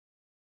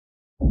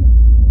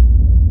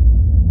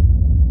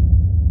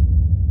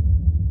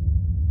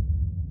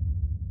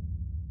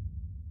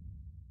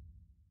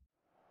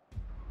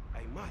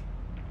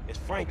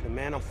Franklin,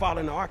 man. I'm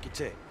following the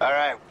architect. All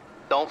right,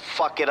 don't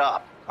fuck it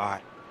up. All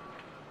right.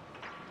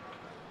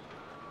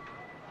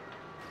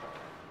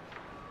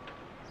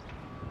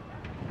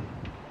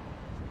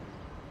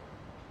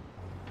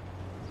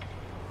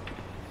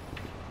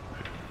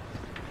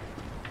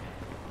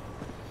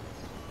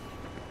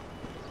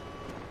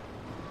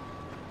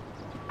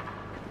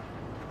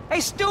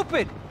 Hey,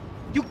 stupid!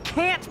 You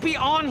can't be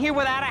on here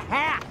without a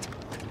hat!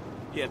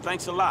 Yeah,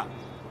 thanks a lot.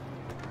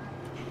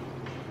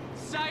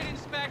 Site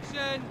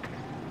inspection!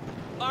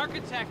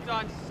 Architect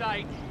on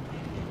site.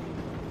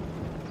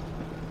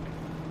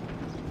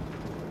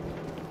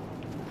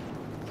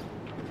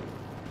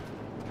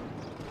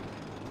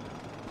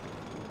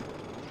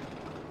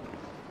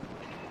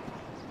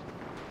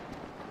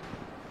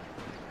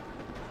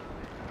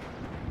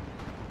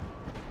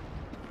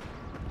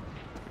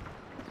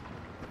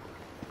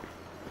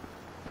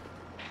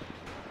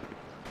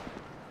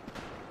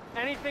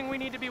 Anything we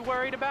need to be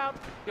worried about?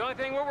 The only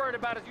thing we're worried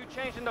about is you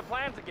changing the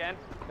plans again.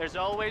 There's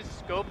always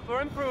scope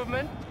for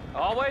improvement.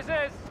 Always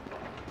is.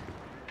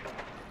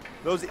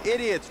 Those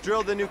idiots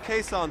drilled the new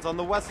caissons on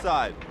the west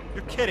side.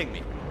 You're kidding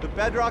me. The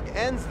bedrock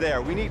ends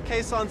there. We need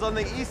caissons on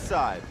the east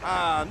side.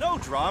 No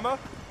drama.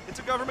 It's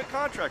a government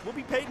contract. We'll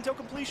be paid until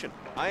completion.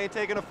 I ain't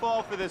taking a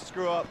fall for this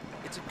screw-up.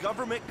 It's a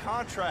government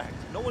contract.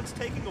 No one's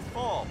taking a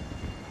fall.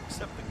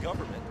 Except the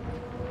government.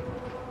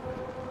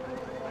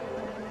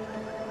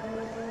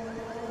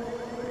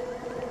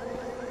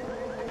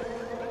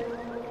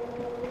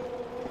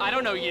 I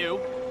don't know you.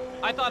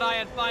 I thought I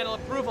had final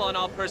approval on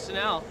all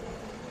personnel.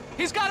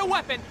 He's got a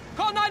weapon!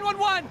 Call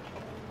 911!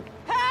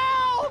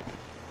 Help!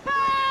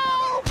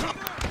 Help!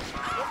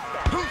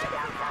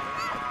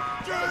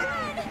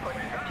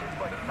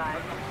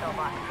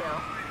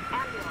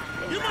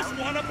 You must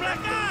want a black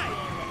eye!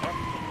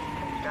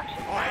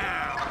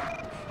 Wow!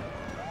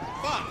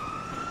 Fuck!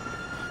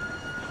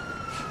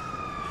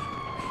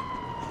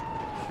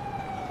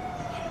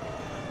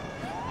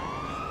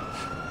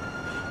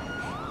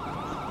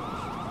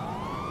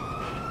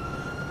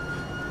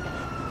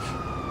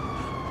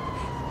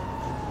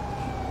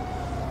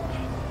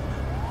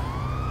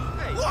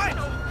 What?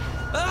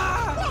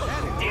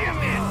 Ah! Damn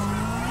it!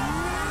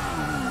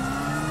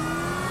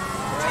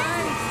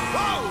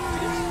 Whoa!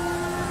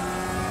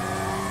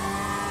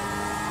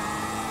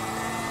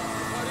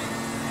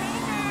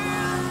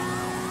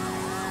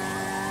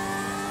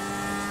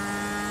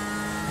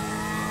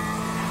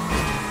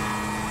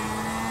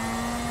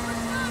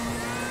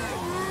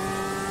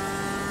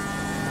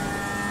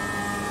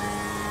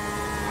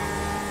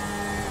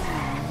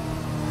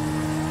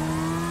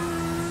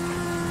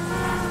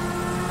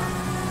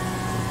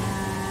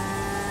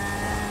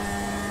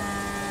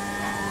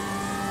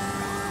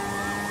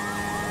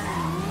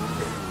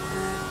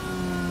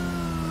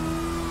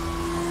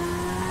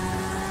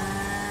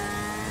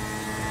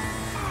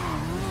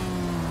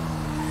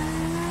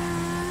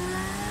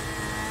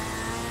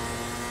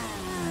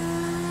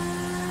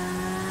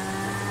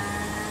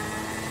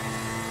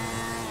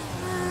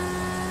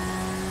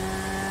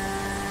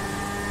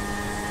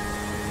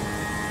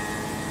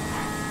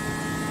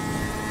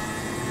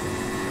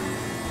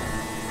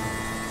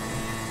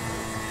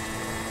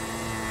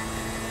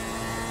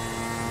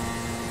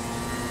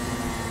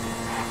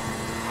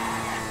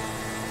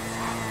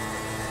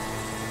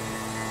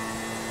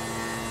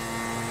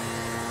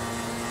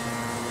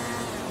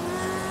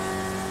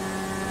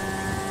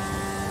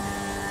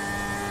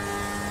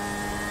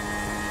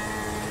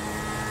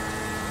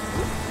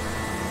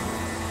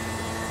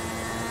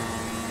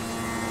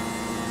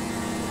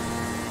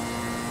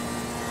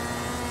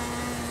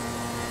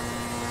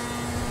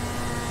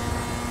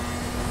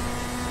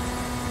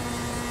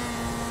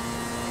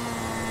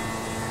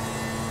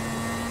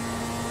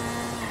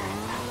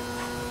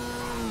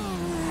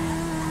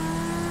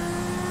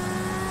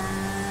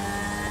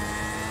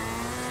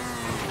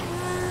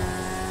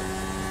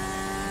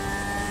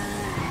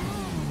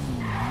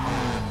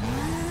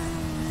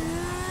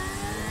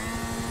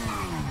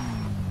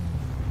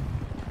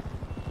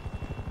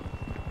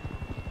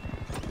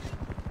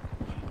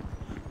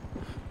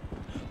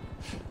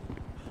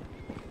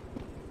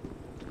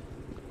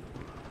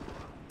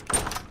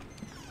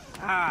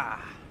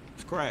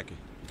 It's cracking.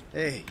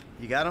 Hey,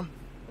 you got him?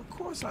 Of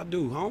course I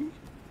do, homie.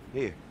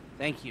 Here.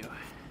 Thank you.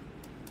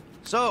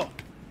 So,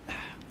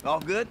 all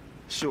good?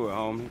 Sure,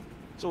 homie.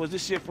 So is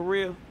this shit for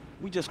real?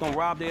 We just gonna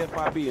rob the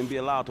FIB and be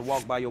allowed to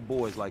walk by your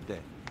boys like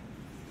that?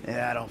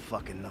 Yeah, I don't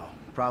fucking know.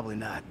 Probably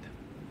not.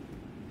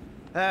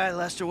 All right,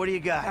 Lester, what do you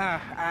got?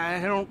 I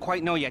don't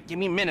quite know yet. Give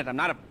me a minute. I'm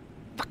not a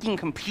fucking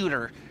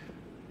computer.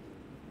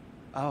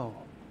 Oh,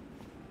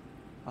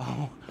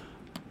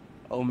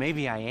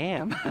 maybe I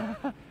am.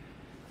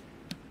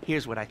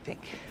 Here's what I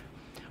think.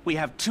 We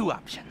have two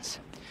options.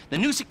 The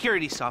new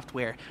security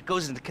software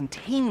goes into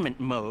containment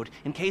mode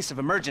in case of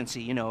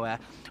emergency, you know,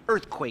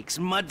 earthquakes,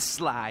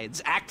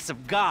 mudslides, acts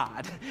of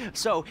God.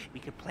 So we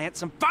could plant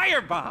some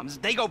fire bombs.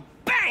 They go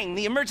bang!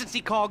 The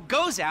emergency call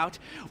goes out,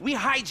 we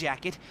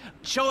hijack it,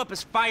 show up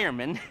as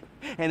firemen,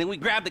 and then we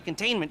grab the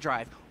containment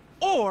drive.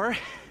 Or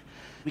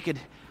we could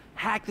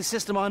hack the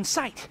system on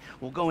site.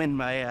 We'll go in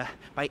by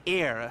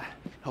air.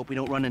 Hope we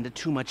don't run into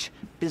too much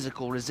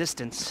physical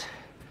resistance.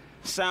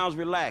 Sounds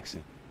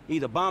relaxing.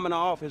 Either bombing an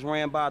office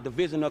ran by a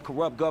division of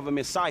corrupt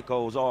government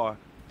psychos or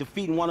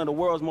defeating one of the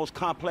world's most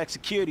complex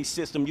security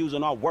systems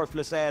using our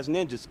worthless-ass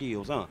ninja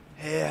skills, huh?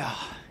 Yeah.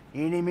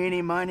 Eeny,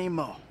 meeny, miny,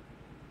 mo.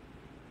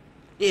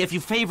 If you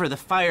favor the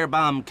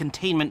firebomb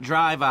containment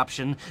drive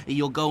option,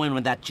 you'll go in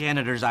with that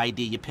janitor's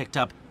ID you picked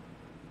up.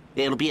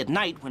 It'll be at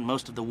night when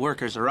most of the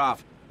workers are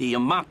off. You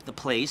mop the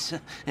place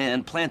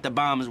and plant the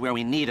bombs where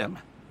we need them.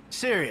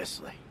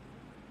 Seriously?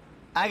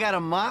 I got a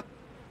mop?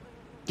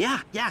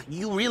 Yeah,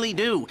 you really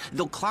do.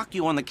 They'll clock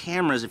you on the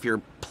cameras if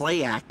you're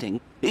play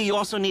acting. You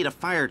also need a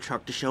fire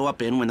truck to show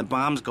up in when the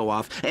bombs go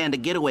off, and a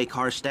getaway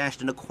car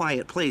stashed in a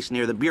quiet place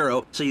near the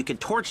bureau so you can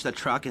torch the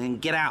truck and then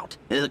get out.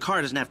 The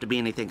car doesn't have to be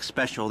anything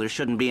special. There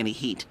shouldn't be any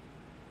heat.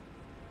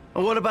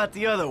 Well, what about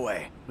the other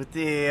way, with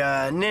the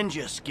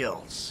ninja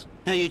skills?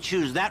 Now, you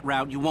choose that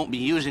route, you won't be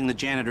using the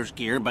janitor's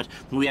gear, but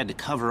we had to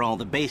cover all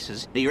the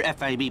bases. Your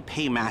FIB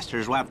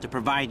paymasters will have to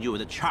provide you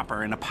with a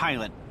chopper and a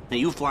pilot. Now,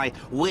 you fly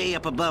way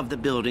up above the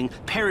building,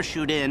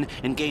 parachute in,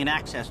 and gain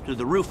access through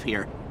the roof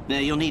here. Now,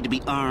 you'll need to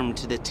be armed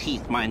to the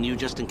teeth, mind you,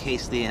 just in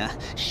case the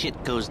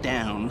shit goes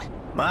down.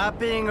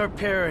 Mopping or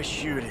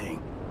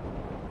parachuting?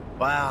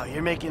 Wow,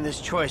 you're making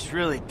this choice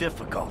really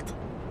difficult.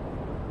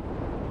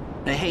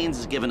 Now, Haynes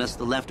has given us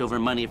the leftover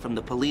money from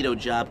the Polito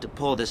job to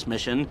pull this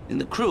mission,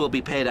 and the crew will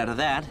be paid out of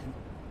that.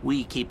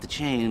 We keep the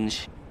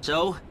change.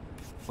 So,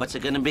 what's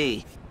it gonna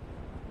be?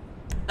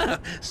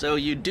 So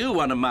you do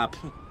want to mop.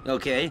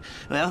 Okay,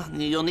 well,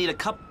 you'll need a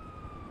Gus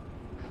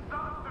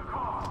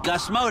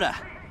Moda.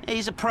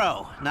 He's a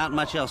pro. Not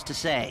much else to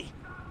say.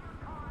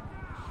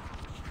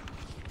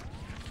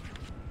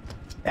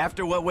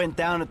 After what went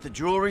down at the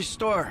jewelry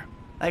store,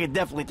 I could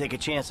definitely take a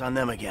chance on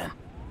them again.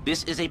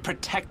 This is a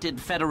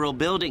protected federal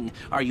building.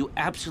 Are you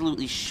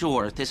absolutely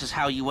sure this is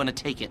how you want to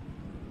take it?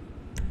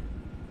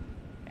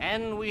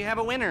 And we have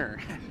a winner.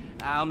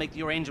 I'll make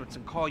the arrangements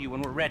and call you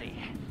when we're ready.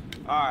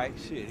 All right,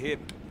 shit, hit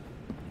me.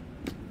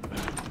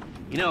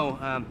 You know,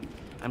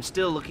 I'm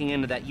still looking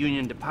into that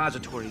Union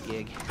Depository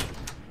gig.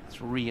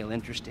 It's real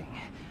interesting.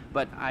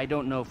 But I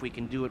don't know if we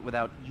can do it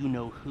without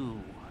you-know-who.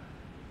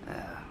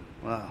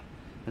 Well,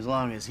 as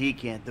long as he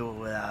can't do it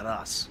without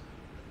us.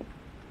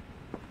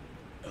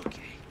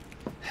 Okay.